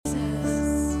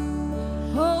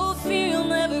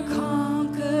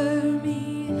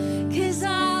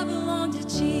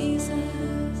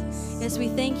Jesus, we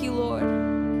thank you, Lord,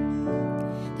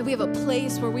 that we have a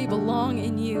place where we belong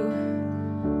in you.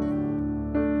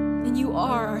 And you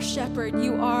are our shepherd.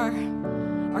 You are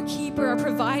our keeper, our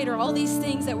provider, all these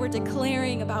things that we're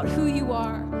declaring about who you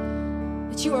are,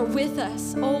 that you are with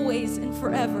us always and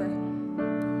forever.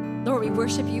 Lord, we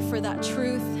worship you for that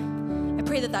truth. I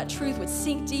pray that that truth would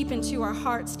sink deep into our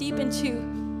hearts, deep into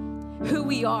who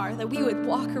we are, that we would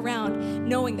walk around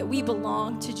knowing that we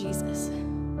belong to Jesus.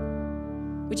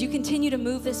 Would you continue to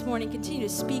move this morning, continue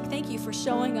to speak? Thank you for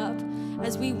showing up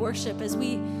as we worship, as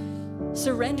we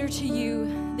surrender to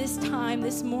you this time,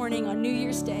 this morning on New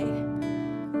Year's Day.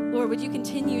 Lord, would you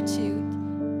continue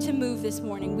to move this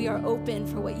morning? We are open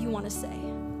for what you want to say.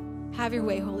 Have your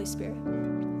way, Holy Spirit.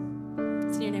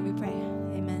 It's in your name we pray.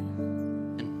 Amen.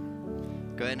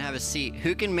 Go ahead and have a seat.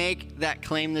 Who can make that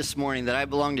claim this morning that I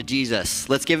belong to Jesus?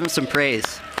 Let's give him some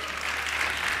praise.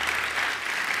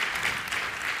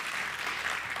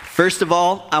 First of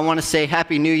all, I want to say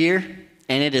Happy New Year,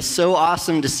 and it is so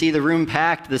awesome to see the room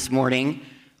packed this morning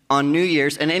on New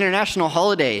Year's, an international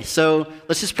holiday. So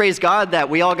let's just praise God that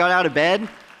we all got out of bed.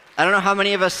 I don't know how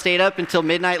many of us stayed up until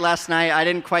midnight last night. I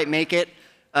didn't quite make it.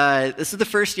 This is the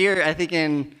first year, I think,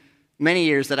 in many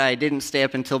years that I didn't stay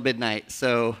up until midnight.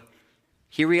 So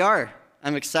here we are.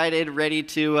 I'm excited, ready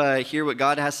to hear what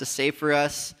God has to say for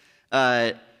us.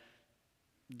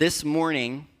 This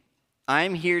morning,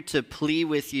 I'm here to plead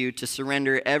with you to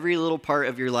surrender every little part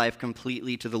of your life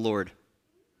completely to the Lord.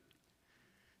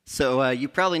 So you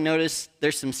probably noticed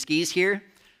there's some skis here.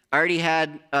 I already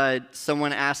had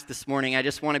someone ask this morning. I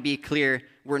just want to be clear.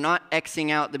 We're not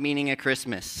Xing out the meaning of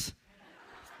Christmas.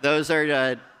 Those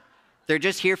are, they're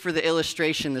just here for the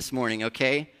illustration this morning,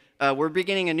 okay? We're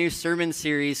beginning a new sermon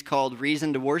series called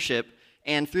Reason to Worship.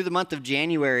 And through the month of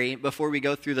January, before we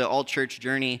go through the all-church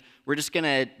journey, we're just going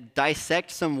to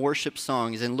dissect some worship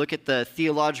songs and look at the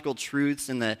theological truths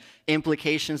and the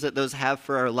implications that those have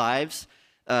for our lives.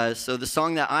 So the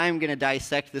song that I'm going to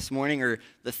dissect this morning, or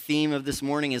the theme of this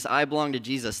morning, is I Belong to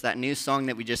Jesus, that new song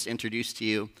that we just introduced to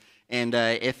you. And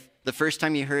if the first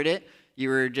time you heard it, you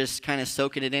were just kind of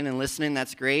soaking it in and listening,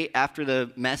 that's great. After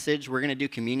the message, we're going to do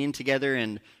communion together,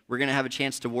 and we're going to have a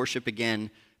chance to worship again,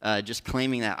 just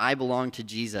claiming that I belong to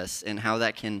Jesus and how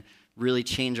that can really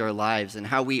change our lives and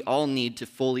how we all need to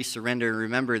fully surrender and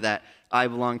remember that I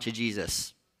belong to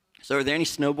Jesus. So are there any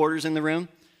snowboarders in the room?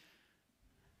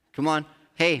 Come on.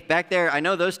 Hey, back there, I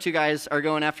know those two guys are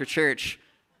going after church.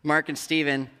 Mark and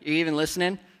Steven, are you even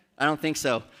listening? I don't think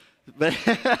so. But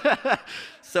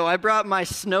so I brought my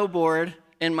snowboard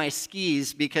and my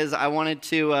skis because I wanted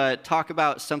to talk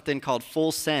about something called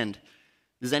full send.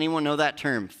 Does anyone know that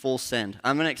term, full send?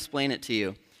 I'm going to explain it to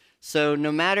you. So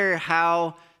no matter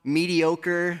how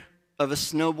mediocre of a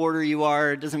snowboarder you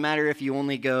are, it doesn't matter if you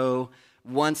only go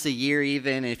once a year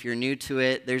even, if you're new to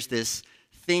it, there's this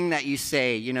thing that you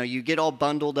say, you get all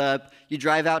bundled up, you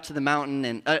drive out to the mountain,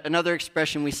 and another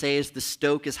expression we say is the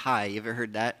stoke is high. You ever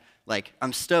heard that? Like,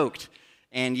 I'm stoked.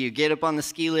 And you get up on the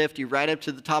ski lift, you ride up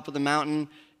to the top of the mountain,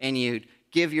 and you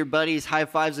give your buddies high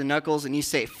fives and knuckles, and you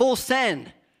say, full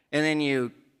send. And then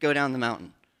you go down the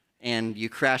mountain, and you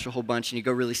crash a whole bunch, and you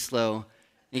go really slow.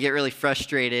 You get really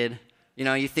frustrated.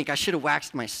 You think, I should have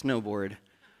waxed my snowboard.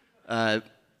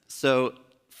 So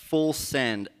full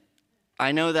send.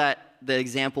 I know that the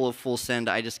example of full send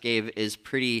I just gave is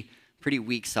pretty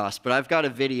weak sauce, but I've got a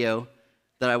video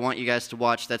that I want you guys to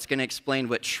watch that's going to explain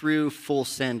what true full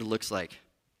send looks like.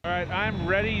 All right, I'm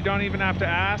ready. You don't even have to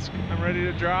ask. I'm ready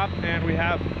to drop, and we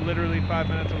have literally 5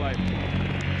 minutes of light.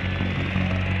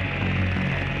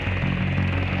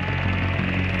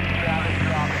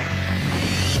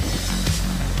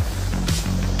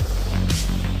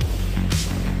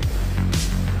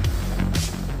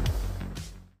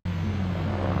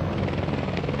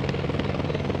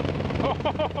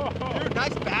 Dude,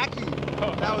 nice backing.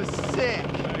 That was sick.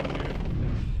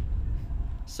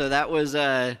 So that was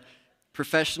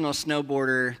professional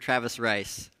snowboarder Travis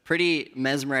Rice. Pretty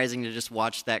mesmerizing to just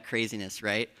watch that craziness,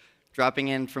 right? Dropping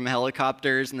in from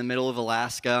helicopters in the middle of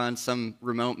Alaska on some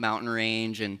remote mountain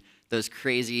range and those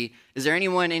crazy. Is there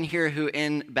anyone in here who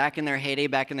back in their heyday,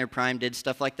 back in their prime, did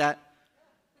stuff like that?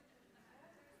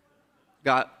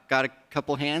 Got a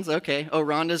couple hands? Okay. Oh,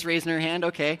 Rhonda's raising her hand?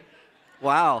 Okay.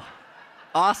 Wow.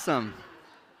 Awesome.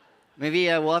 Maybe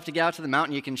we'll have to get out to the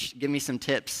mountain. You can give me some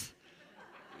tips.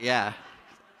 Yeah.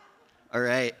 All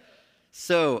right.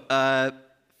 So,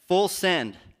 full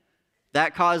send.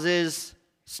 That causes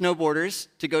snowboarders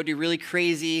to go do really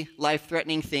crazy,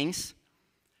 life-threatening things.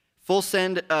 Full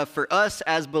send for us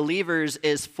as believers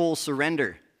is full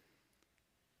surrender.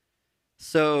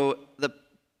 So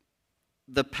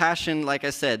the passion, like I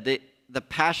said, the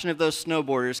passion of those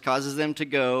snowboarders causes them to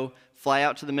go fly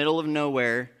out to the middle of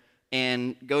nowhere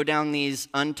and go down these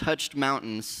untouched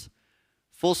mountains.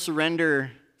 Full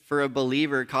surrender for a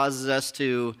believer causes us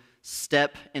to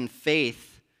step in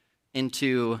faith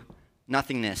into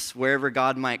nothingness, wherever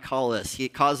God might call us.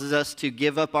 It causes us to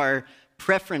give up our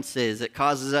preferences. It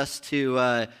causes us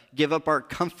to give up our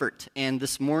comfort. And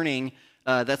this morning,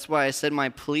 that's why I said my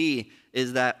plea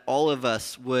is that all of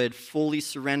us would fully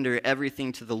surrender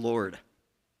everything to the Lord.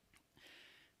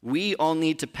 We all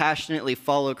need to passionately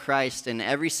follow Christ in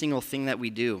every single thing that we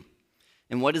do.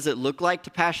 And what does it look like to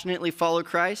passionately follow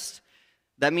Christ?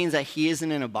 That means that he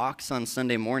isn't in a box on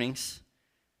Sunday mornings.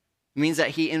 It means that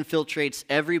he infiltrates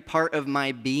every part of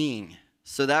my being.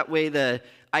 So that way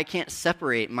I can't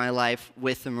separate my life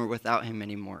with him or without him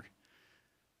anymore.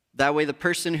 That way the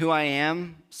person who I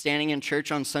am standing in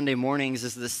church on Sunday mornings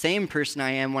is the same person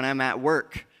I am when I'm at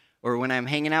work or when I'm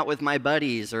hanging out with my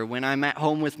buddies or when I'm at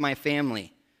home with my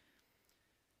family.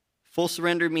 Full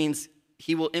surrender means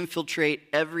he will infiltrate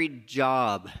every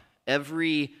job,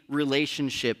 every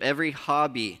relationship, every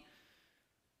hobby.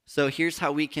 So here's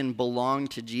how we can belong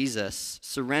to Jesus.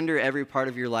 Surrender every part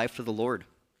of your life to the Lord.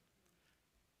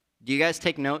 Do you guys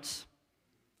take notes?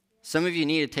 Some of you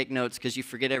need to take notes because you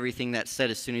forget everything that's said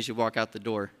as soon as you walk out the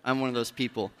door. I'm one of those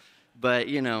people. But,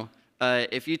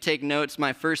 if you take notes,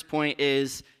 my first point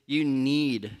is you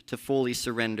need to fully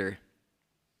surrender.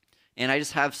 And I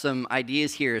just have some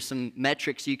ideas here, some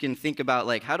metrics you can think about,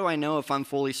 like, how do I know if I'm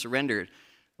fully surrendered?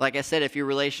 Like I said, if your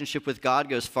relationship with God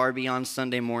goes far beyond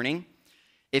Sunday morning,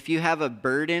 if you have a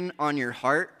burden on your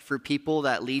heart for people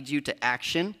that leads you to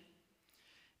action,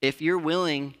 if you're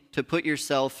willing to put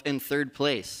yourself in third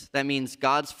place, that means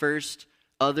God's first,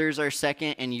 others are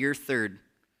second, and you're third.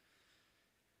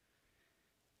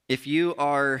 If you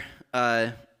are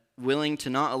willing to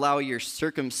not allow your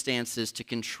circumstances to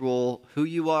control who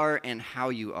you are and how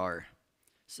you are.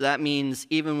 So that means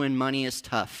even when money is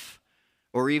tough,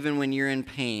 or even when you're in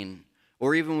pain,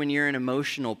 or even when you're in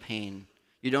emotional pain,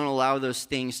 you don't allow those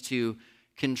things to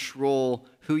control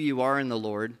who you are in the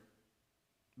Lord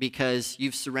because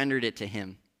you've surrendered it to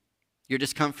him. Your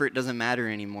discomfort doesn't matter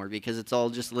anymore because it's all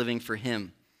just living for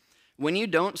him. When you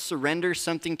don't surrender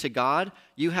something to God,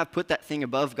 you have put that thing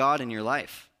above God in your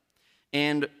life.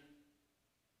 And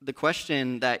the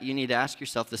question that you need to ask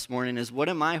yourself this morning is, what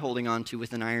am I holding on to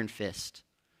with an iron fist?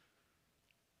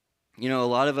 A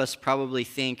lot of us probably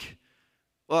think,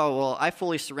 well, I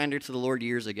fully surrendered to the Lord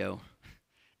years ago.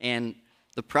 And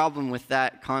the problem with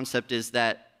that concept is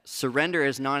that surrender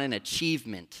is not an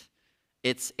achievement.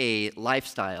 It's a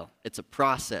lifestyle. It's a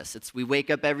process. We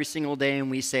wake up every single day and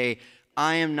we say,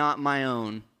 I am not my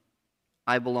own.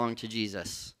 I belong to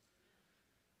Jesus.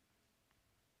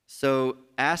 So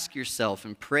ask yourself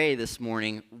and pray this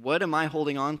morning, what am I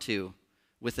holding on to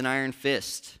with an iron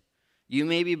fist? You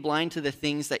may be blind to the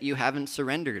things that you haven't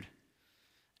surrendered.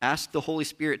 Ask the Holy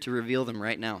Spirit to reveal them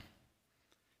right now.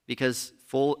 Because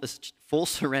full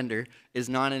surrender is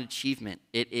not an achievement.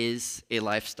 It is a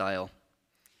lifestyle.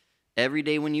 Every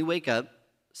day when you wake up,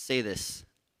 say this: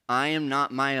 I am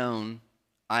not my own.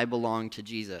 I belong to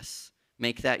Jesus.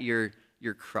 Make that your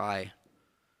cry.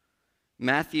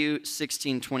 Matthew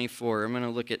 16:24. I'm going to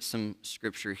look at some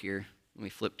scripture here. Let me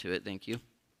flip to it. Thank you. It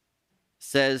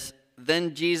says,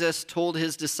 Then Jesus told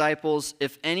his disciples,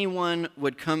 If anyone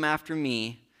would come after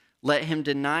me, let him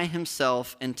deny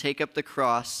himself and take up the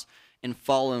cross and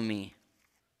follow me.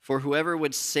 For whoever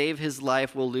would save his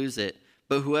life will lose it,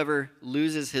 but whoever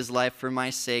loses his life for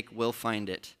my sake will find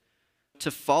it.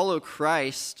 To follow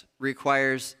Christ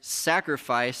requires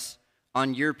sacrifice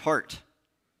on your part,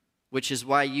 which is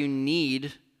why you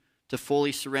need to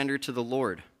fully surrender to the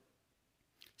Lord.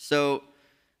 So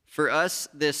for us,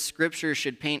 this scripture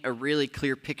should paint a really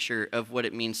clear picture of what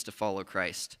it means to follow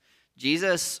Christ.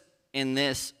 Jesus, in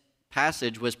this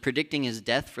passage, was predicting his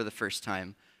death for the first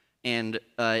time. And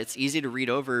it's easy to read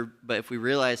over, but if we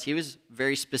realize he was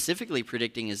very specifically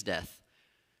predicting his death.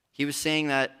 He was saying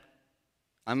that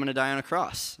I'm going to die on a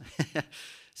cross.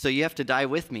 So you have to die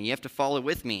with me. You have to follow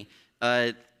with me.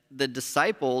 The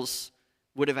disciples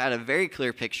would have had a very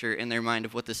clear picture in their mind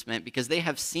of what this meant because they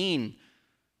have seen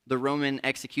the Roman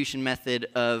execution method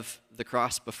of the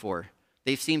cross before.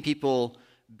 They've seen people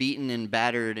beaten and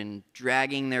battered and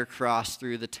dragging their cross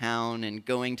through the town and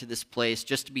going to this place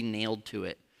just to be nailed to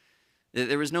it.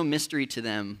 There was no mystery to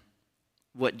them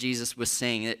what Jesus was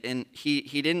saying. And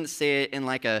he didn't say it in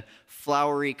like a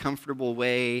flowery, comfortable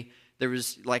way. There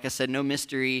was, like I said, no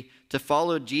mystery. To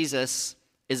follow Jesus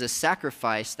is a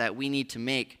sacrifice that we need to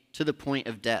make to the point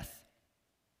of death.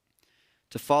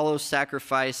 To follow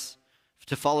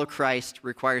Christ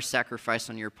requires sacrifice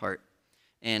on your part.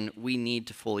 and we need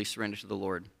to fully surrender to the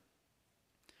Lord.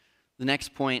 The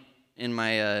next point in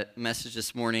my message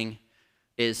this morning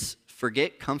is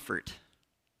forget comfort.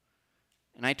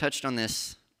 And I touched on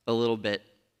this a little bit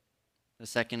a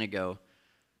second ago,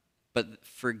 but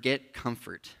forget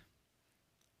comfort.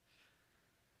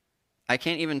 I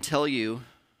can't even tell you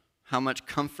how much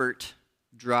comfort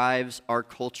drives our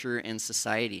culture and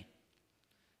society.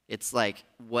 It's like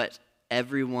what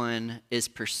everyone is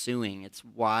pursuing. It's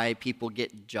why people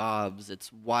get jobs.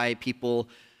 It's why people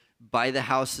buy the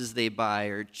houses they buy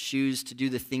or choose to do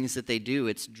the things that they do.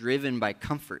 It's driven by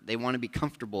comfort. They want to be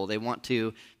comfortable. They want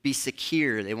to be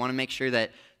secure. They want to make sure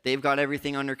that they've got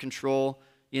everything under control.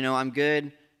 You know, I'm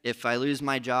good. If I lose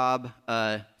my job,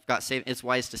 it's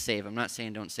wise to save. I'm not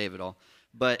saying don't save it all.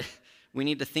 But we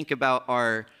need to think about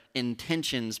our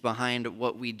intentions behind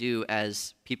what we do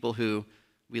as people who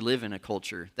we live in a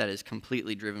culture that is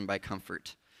completely driven by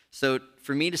comfort. So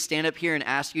for me to stand up here and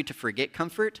ask you to forget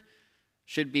comfort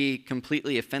should be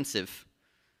completely offensive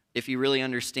if you really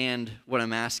understand what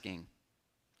I'm asking.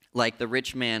 Like the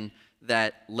rich man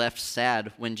that left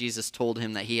sad when Jesus told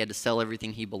him that he had to sell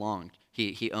everything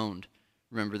he owned.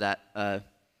 Remember that?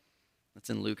 That's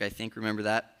in Luke, I think. Remember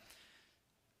that?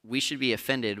 We should be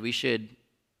offended. We should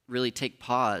really take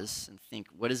pause and think,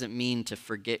 what does it mean to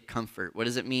forget comfort? What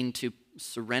does it mean to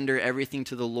surrender everything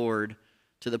to the Lord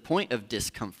to the point of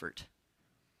discomfort?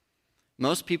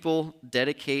 Most people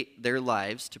dedicate their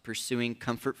lives to pursuing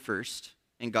comfort first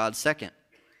and God second.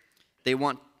 They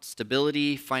want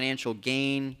stability, financial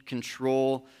gain,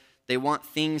 control. They want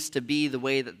things to be the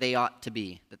way that they ought to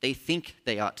be, that they think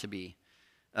they ought to be.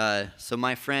 So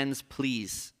my friends,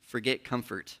 please forget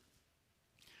comfort.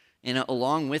 And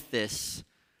along with this,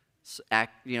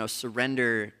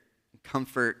 surrender,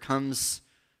 comfort comes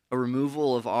a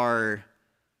removal of our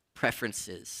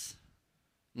preferences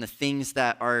and the things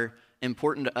that are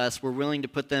important to us. We're willing to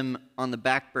put them on the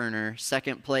back burner,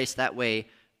 second place. That way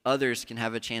others can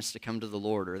have a chance to come to the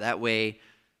Lord, or that way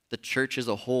the church as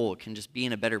a whole can just be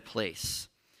in a better place.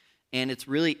 And it's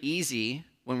really easy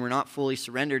when we're not fully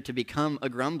surrendered to become a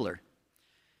grumbler.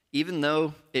 Even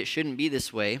though it shouldn't be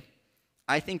this way,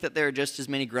 I think that there are just as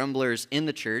many grumblers in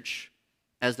the church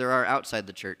as there are outside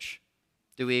the church.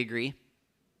 Do we agree?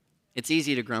 It's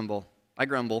easy to grumble. I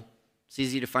grumble. It's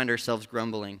easy to find ourselves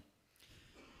grumbling.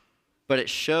 But it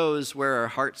shows where our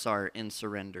hearts are in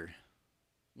surrender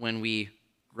when we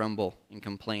grumble and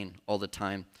complain all the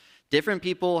time. Different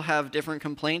people have different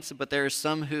complaints, but there are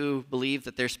some who believe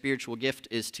that their spiritual gift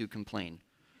is to complain.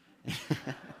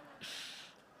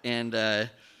 And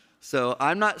so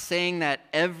I'm not saying that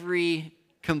every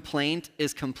complaint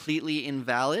is completely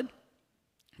invalid,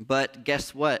 but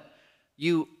guess what?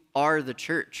 You are the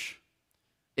church.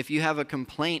 If you have a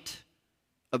complaint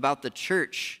about the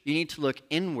church, you need to look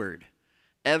inward.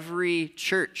 Every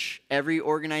church, every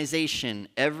organization,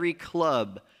 every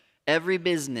club, every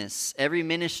business, every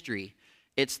ministry,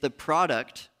 it's the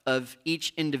product of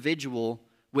each individual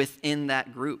within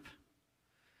that group.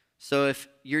 So if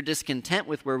you're discontent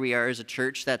with where we are as a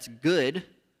church, that's good,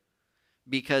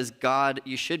 because God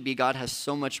has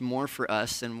so much more for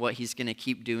us and what he's going to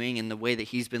keep doing and the way that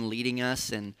he's been leading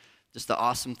us and just the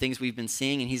awesome things we've been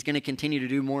seeing, and he's going to continue to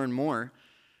do more and more.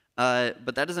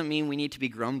 But that doesn't mean we need to be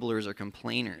grumblers or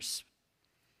complainers.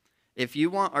 If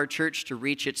you want our church to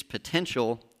reach its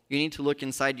potential, you need to look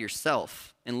inside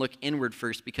yourself and look inward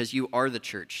first, because you are the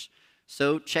church.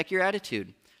 So check your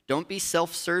attitude. Don't be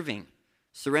self-serving.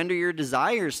 Surrender your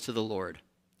desires to the Lord.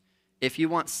 If you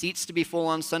want seats to be full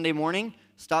on Sunday morning,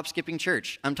 stop skipping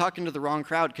church. I'm talking to the wrong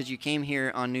crowd because you came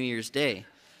here on New Year's Day.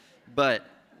 But,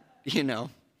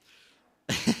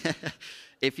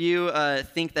 if you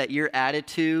think that your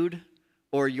attitude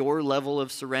or your level of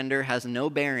surrender has no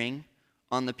bearing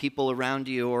on the people around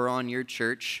you or on your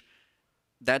church,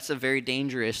 that's a very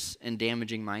dangerous and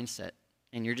damaging mindset,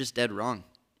 and you're just dead wrong.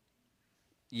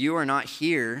 You are not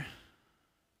here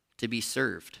to be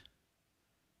served.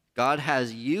 God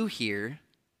has you here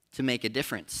to make a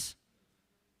difference.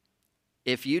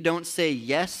 If you don't say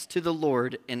yes to the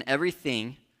Lord in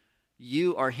everything,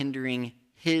 you are hindering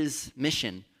his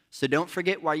mission. So don't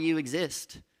forget why you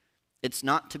exist. It's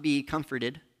not to be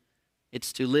comforted.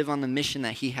 It's to live on the mission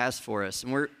that he has for us.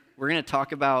 And we're going to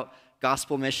talk about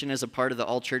gospel mission as a part of the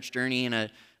all-church journey and a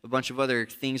bunch of other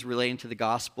things relating to the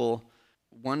gospel.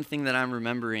 One thing that I'm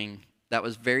remembering that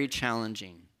was very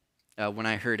challenging when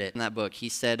I heard it in that book, he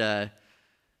said,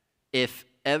 if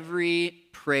every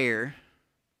prayer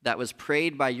that was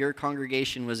prayed by your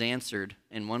congregation was answered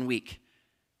in 1 week,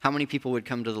 how many people would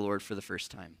come to the Lord for the first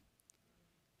time?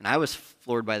 And I was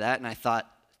floored by that, and I thought,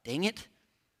 dang it.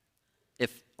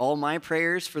 If all my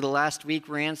prayers for the last week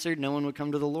were answered, no one would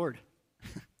come to the Lord.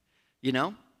 You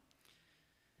know?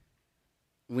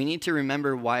 We need to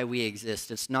remember why we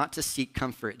exist. It's not to seek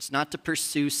comfort. It's not to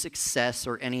pursue success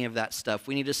or any of that stuff.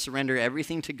 We need to surrender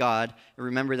everything to God and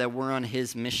remember that we're on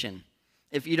His mission.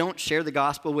 If you don't share the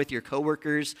gospel with your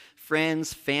coworkers,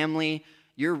 friends, family,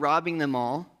 you're robbing them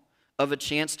all of a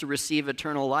chance to receive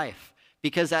eternal life.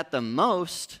 Because at the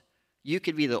most, you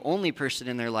could be the only person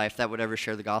in their life that would ever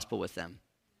share the gospel with them.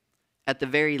 At the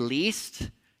very least,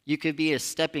 you could be a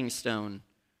stepping stone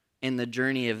in the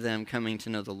journey of them coming to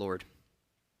know the Lord.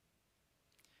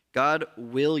 God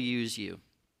will use you.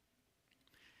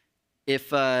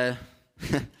 If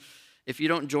you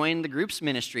don't join the groups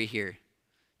ministry here,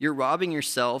 you're robbing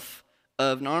yourself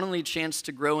of not only a chance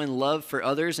to grow in love for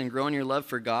others and grow in your love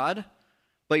for God,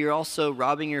 but you're also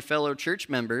robbing your fellow church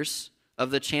members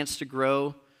of the chance to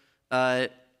grow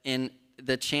in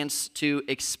the chance to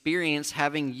experience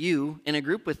having you in a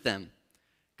group with them.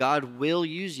 God will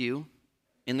use you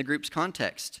in the group's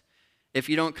context. If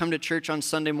you don't come to church on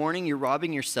Sunday morning, you're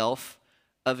robbing yourself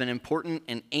of an important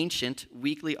and ancient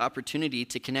weekly opportunity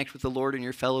to connect with the Lord and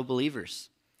your fellow believers.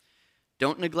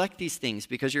 Don't neglect these things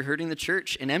because you're hurting the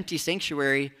church. An empty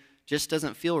sanctuary just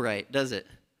doesn't feel right, does it?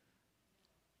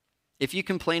 If you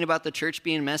complain about the church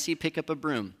being messy, pick up a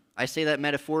broom. I say that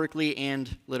metaphorically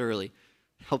and literally.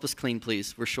 Help us clean,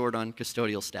 please. We're short on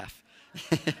custodial staff.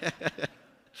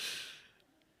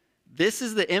 This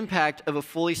is the impact of a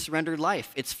fully surrendered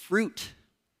life. It's fruit.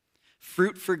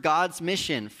 Fruit for God's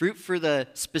mission. Fruit for the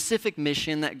specific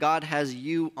mission that God has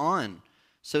you on.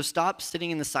 So stop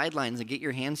sitting in the sidelines and get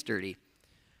your hands dirty.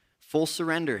 Full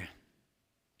surrender.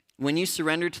 When you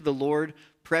surrender to the Lord,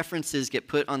 preferences get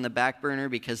put on the back burner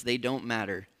because they don't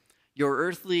matter. Your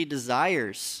earthly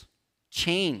desires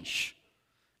change,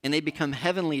 and they become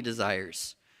heavenly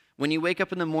desires. When you wake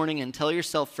up in the morning and tell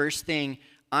yourself first thing,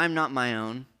 I'm not my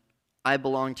own, I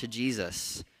belong to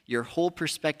Jesus, your whole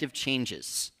perspective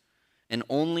changes. And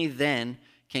only then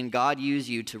can God use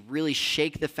you to really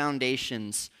shake the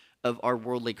foundations of our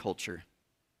worldly culture.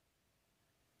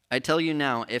 I tell you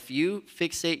now, if you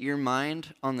fixate your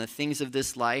mind on the things of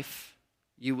this life,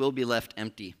 you will be left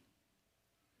empty.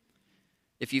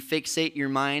 If you fixate your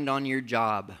mind on your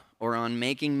job, or on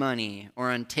making money,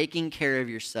 or on taking care of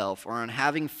yourself, or on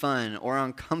having fun, or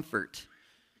on comfort,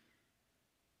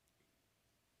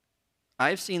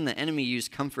 I've seen the enemy use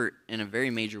comfort in a very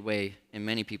major way in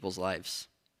many people's lives.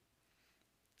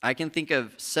 I can think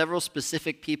of several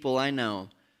specific people I know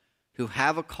who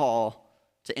have a call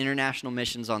to international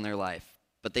missions on their life,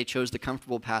 but they chose the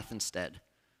comfortable path instead.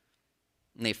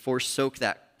 And they forsook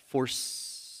that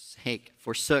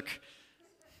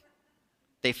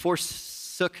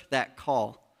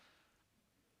call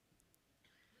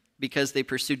because they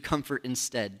pursued comfort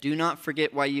instead. Do not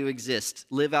forget why you exist.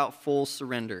 Live out full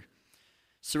surrender.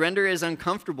 Surrender is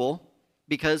uncomfortable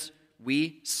because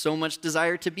we so much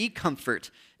desire to be comfort.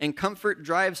 And comfort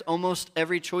drives almost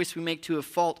every choice we make to a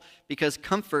fault because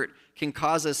comfort can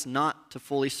cause us not to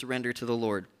fully surrender to the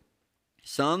Lord.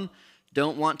 Some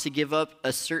don't want to give up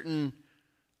a certain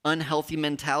unhealthy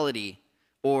mentality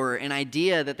or an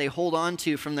idea that they hold on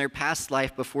to from their past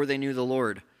life before they knew the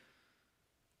Lord.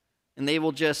 And they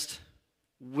will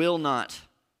not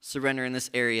surrender in this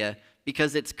area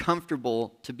because it's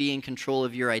comfortable to be in control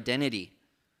of your identity.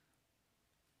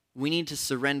 We need to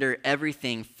surrender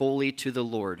everything fully to the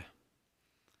Lord.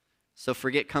 So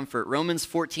forget comfort. Romans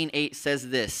 14:8 says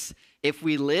this, if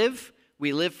we live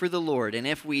for the Lord, and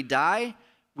if we die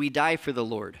for the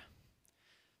Lord.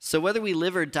 So whether we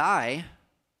live or die,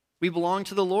 we belong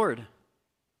to the Lord.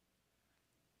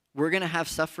 We're going to have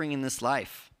suffering in this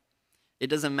life. It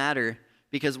doesn't matter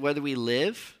because whether we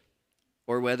live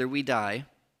or whether we die,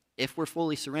 if we're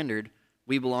fully surrendered,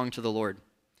 we belong to the Lord.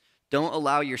 Don't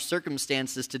allow your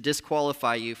circumstances to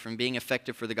disqualify you from being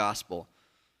effective for the gospel.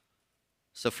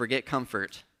 So forget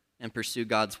comfort and pursue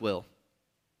God's will.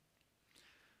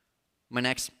 My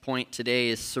next point today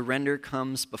is surrender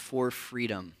comes before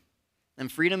freedom.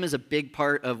 And freedom is a big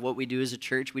part of what we do as a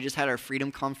church. We just had our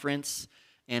freedom conference,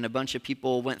 and a bunch of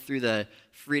people went through the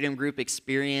freedom group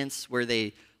experience where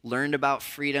they learned about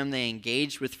freedom, they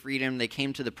engaged with freedom, they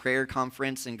came to the prayer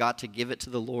conference and got to give it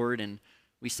to the Lord, and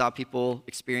we saw people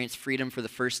experience freedom for the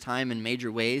first time in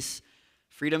major ways.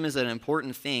 Freedom is an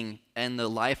important thing in the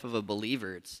life of a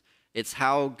believer. It's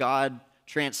how God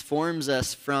transforms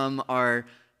us from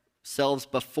ourselves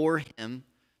before Him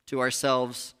to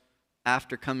ourselves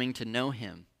after coming to know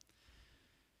Him.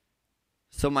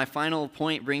 So my final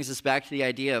point brings us back to the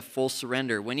idea of full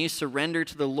surrender. When you surrender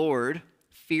to the Lord,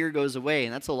 fear goes away.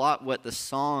 And that's a lot what the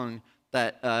song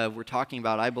that we're talking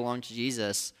about, I belong to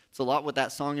Jesus, it's a lot what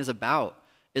that song is about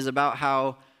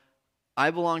how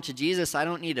I belong to Jesus. I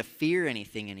don't need to fear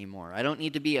anything anymore. I don't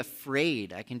need to be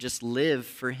afraid. I can just live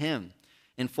for him.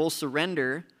 And full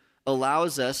surrender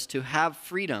allows us to have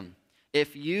freedom.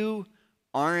 If you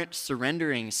aren't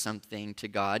surrendering something to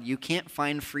God, you can't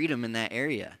find freedom in that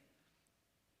area.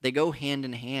 They go hand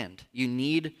in hand. You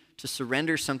need to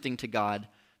surrender something to God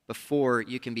before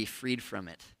you can be freed from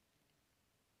it.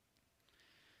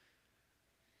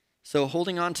 So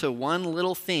holding on to one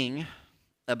little thing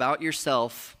about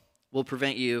yourself will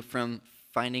prevent you from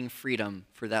finding freedom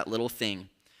for that little thing.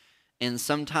 And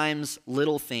sometimes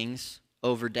little things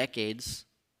over decades,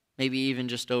 maybe even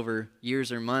just over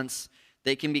years or months,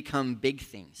 they can become big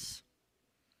things.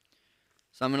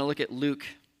 So I'm going to look at Luke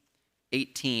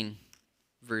 18,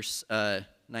 verse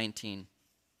 19.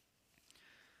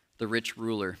 The rich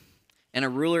ruler. And a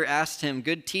ruler asked him,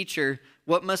 "Good teacher,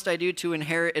 what must I do to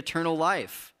inherit eternal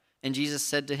life?" And Jesus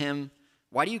said to him,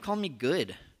 "Why do you call me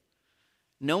good?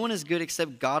 No one is good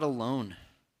except God alone."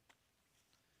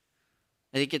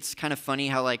 I think it's kind of funny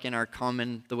how, like, in our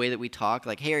common, the way that we talk,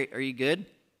 like, "Hey, are you good?"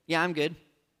 "Yeah, I'm good."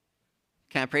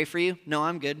 "Can I pray for you?" "No,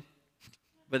 I'm good."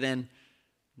 But then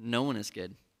no one is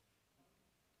good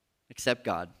except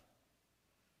God.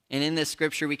 And in this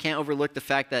scripture, we can't overlook the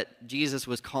fact that Jesus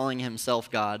was calling himself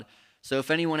God. So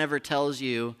if anyone ever tells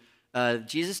you,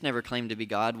 Jesus never claimed to be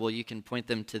God, well, you can point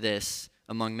them to this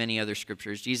among many other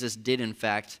scriptures. Jesus did, in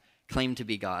fact, claim to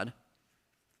be God.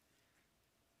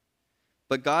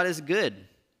 But God is good.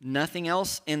 Nothing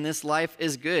else in this life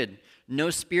is good. No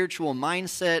spiritual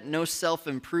mindset, no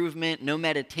self-improvement, no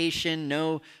meditation,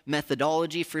 no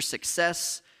methodology for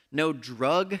success, no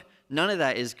drug. None of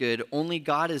that is good. Only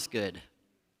God is good.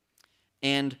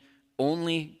 And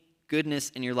only goodness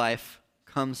in your life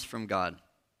comes from God.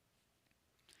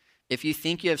 If you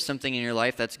think you have something in your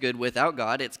life that's good without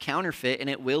God, it's counterfeit and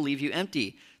it will leave you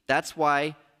empty. That's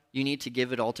why you need to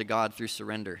give it all to God through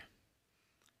surrender.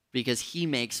 Because he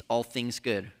makes all things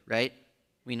good, right?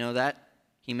 We know that.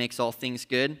 He makes all things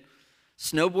good.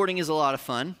 Snowboarding is a lot of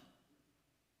fun.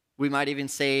 We might even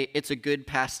say it's a good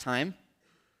pastime.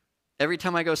 Every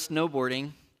time I go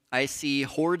snowboarding, I see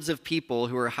hordes of people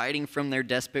who are hiding from their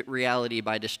desperate reality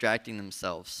by distracting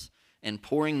themselves and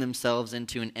pouring themselves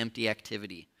into an empty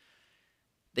activity.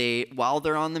 While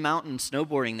they're on the mountain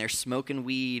snowboarding, they're smoking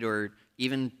weed or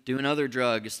even doing other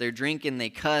drugs. They're drinking, they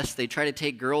cuss, they try to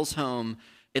take girls home.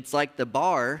 It's like the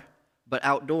bar, but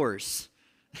outdoors.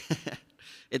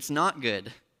 It's not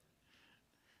good.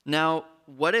 Now,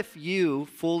 what if you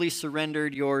fully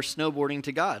surrendered your snowboarding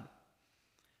to God?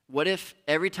 What if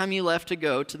every time you left to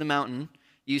go to the mountain,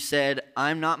 you said,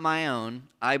 "I'm not my own,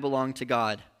 I belong to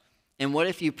God"? And what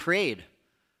if you prayed,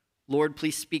 "Lord,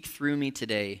 please speak through me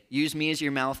today. Use me as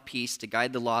your mouthpiece to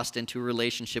guide the lost into a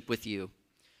relationship with you"?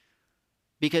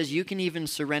 Because you can even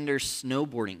surrender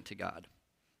snowboarding to God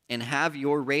and have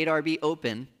your radar be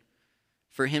open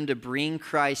for him to bring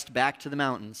Christ back to the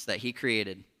mountains that he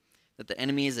created, that the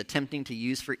enemy is attempting to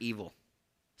use for evil.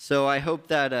 So I hope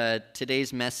that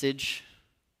today's message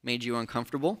made you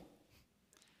uncomfortable.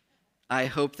 I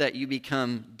hope that you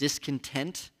become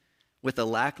discontent with a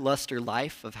lackluster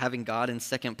life of having God in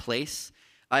second place.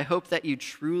 I hope that you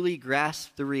truly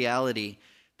grasp the reality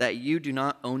that you do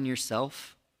not own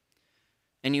yourself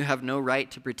and you have no right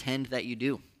to pretend that you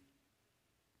do.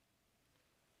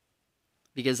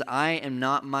 Because I am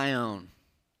not my own.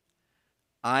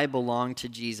 I belong to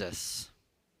Jesus.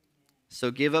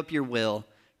 So give up your will,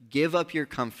 give up your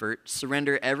comfort,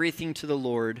 surrender everything to the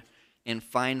Lord, and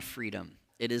find freedom.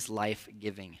 It is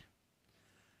life-giving.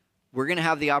 We're going to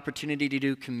have the opportunity to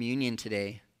do communion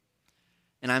today.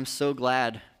 And I'm so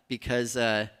glad because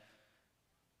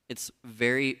it's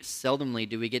very seldomly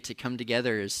do we get to come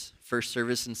together as first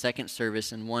service and second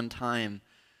service in one time.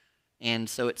 And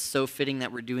so it's so fitting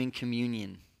that we're doing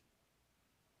communion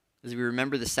as we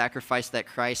remember the sacrifice that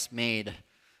Christ made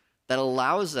that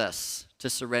allows us to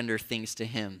surrender things to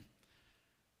him,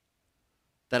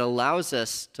 that allows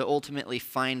us to ultimately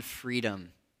find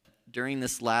freedom. During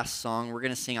this last song, we're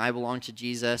going to sing "I Belong to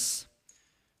Jesus."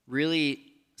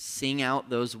 Really sing out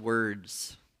those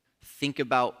words. Think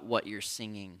about what you're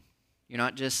singing. You're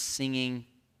not just singing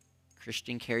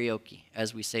Christian karaoke,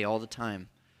 as we say all the time.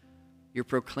 You're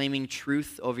proclaiming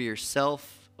truth over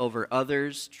yourself, over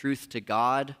others, truth to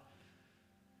God.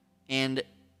 And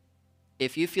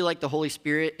if you feel like the Holy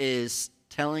Spirit is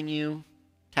telling you,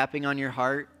 tapping on your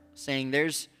heart, saying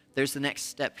there's the next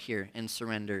step here in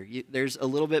surrender. There's a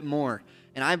little bit more.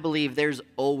 And I believe there's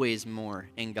always more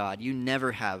in God. You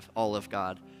never have all of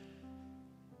God.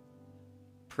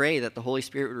 Pray that the Holy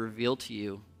Spirit would reveal to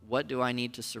you what do I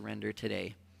need to surrender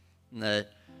today? And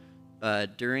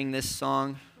during this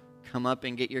song, come up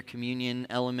and get your communion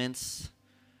elements.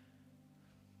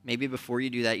 Maybe before you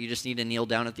do that, you just need to kneel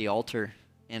down at the altar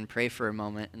and pray for a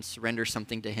moment and surrender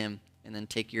something to him. And then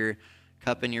take your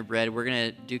cup and your bread. We're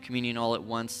going to do communion all at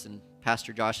once, and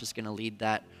Pastor Josh is going to lead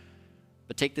that.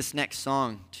 But take this next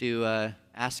song to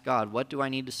ask God, what do I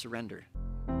need to surrender?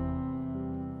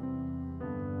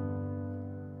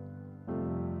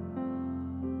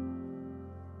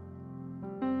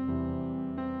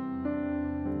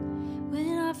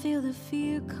 When I feel the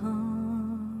fear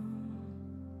come,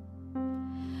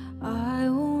 I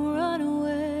won't run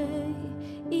away,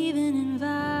 even in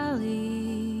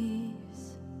valleys.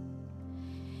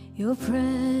 Your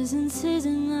presence is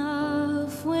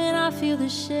enough. When I feel the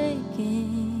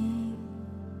shaking,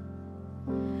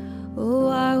 oh,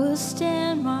 I will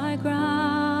stand my ground.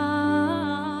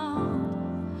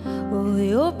 Oh,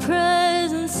 your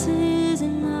presence is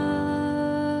enough.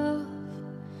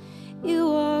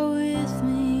 You are with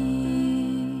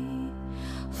me.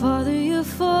 Father, you're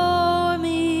for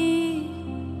me,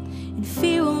 and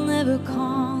fear will never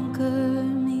conquer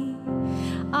me.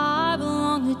 I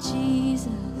belong to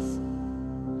Jesus.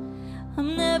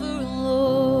 I'm never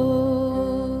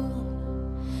alone.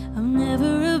 I'm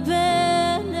never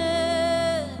abandoned.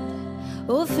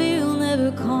 Oh, fear will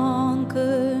never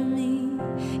conquer me,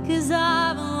 'cause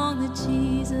I belong to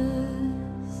Jesus.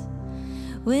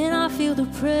 When I feel the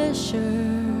pressure,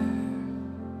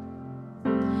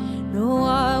 no,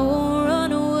 I won't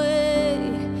run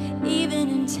away, even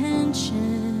in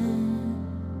tension.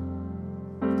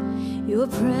 Your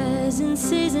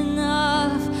presence is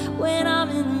enough. When I'm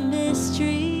in the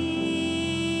mystery,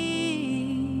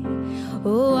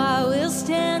 oh, I will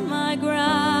stand my ground.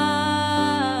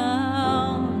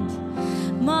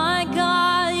 My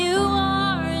God, you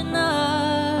are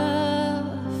enough.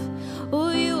 Oh,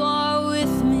 you are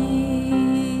with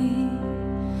me.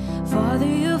 Father,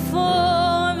 you're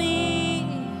for me,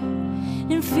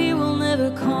 and fear will never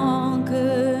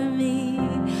conquer me.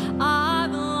 I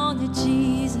belong to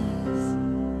Jesus.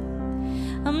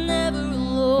 I'm never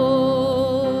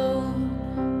alone.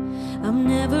 I'm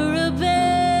never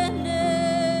abandoned.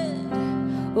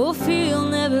 Oh, fear will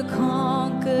never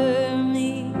conquer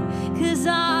me, 'cause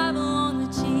I belong to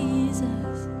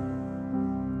Jesus.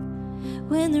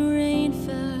 When the rain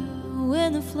fell,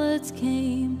 when the floods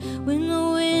came, when the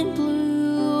wind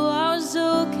blew, I was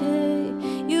okay.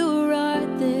 You were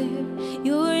right there.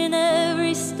 You were in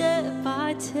every step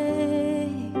I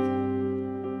take.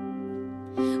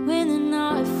 When the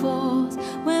night falls,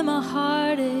 when my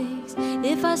heart aches,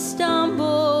 if I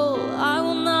stumble, I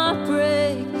will not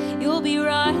break. You'll be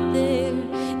right there.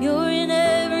 You're in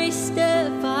every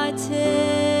step I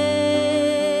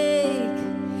take.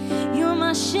 You're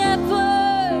my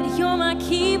shepherd, you're my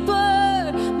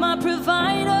keeper, my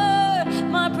provider,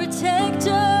 my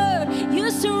protector. You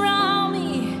surround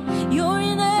me. You're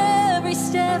in every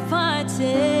step I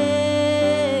take.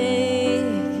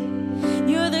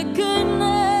 You're the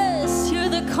goodness, you're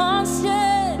the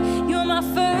constant. You're my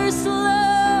first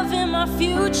love and my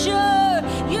future.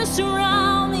 You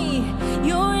surround me.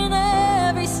 You're in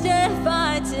every step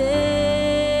I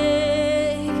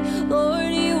take.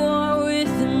 Lord, you are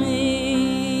with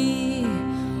me.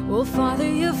 Oh, Father,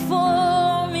 you're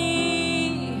for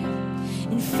me,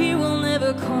 and fear will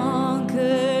never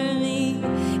conquer me,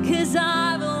 'cause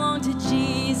I belong to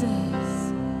Jesus.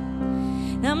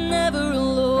 I'm never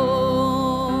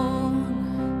alone.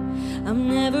 I'm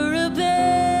never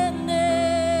abandoned.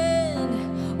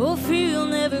 Oh, fear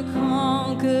will never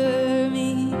conquer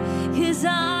me, 'cause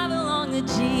I belong to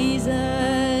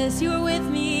Jesus. You're with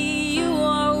me. You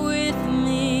are with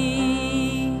me.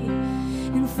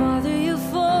 And Father, you're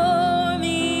for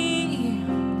me.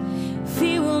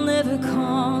 Fear will never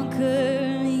conquer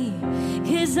me,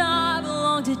 'cause I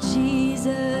belong to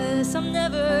Jesus. I'm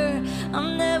never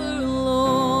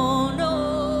alone. No,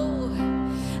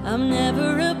 I'm never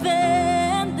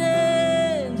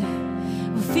abandoned.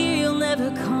 Fear will never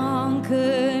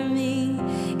conquer me,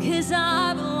 'cause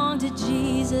I belong to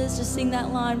Jesus. Just sing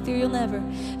that line. Fear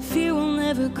will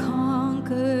never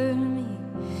conquer me,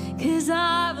 'cause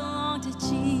I belong to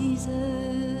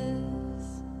Jesus.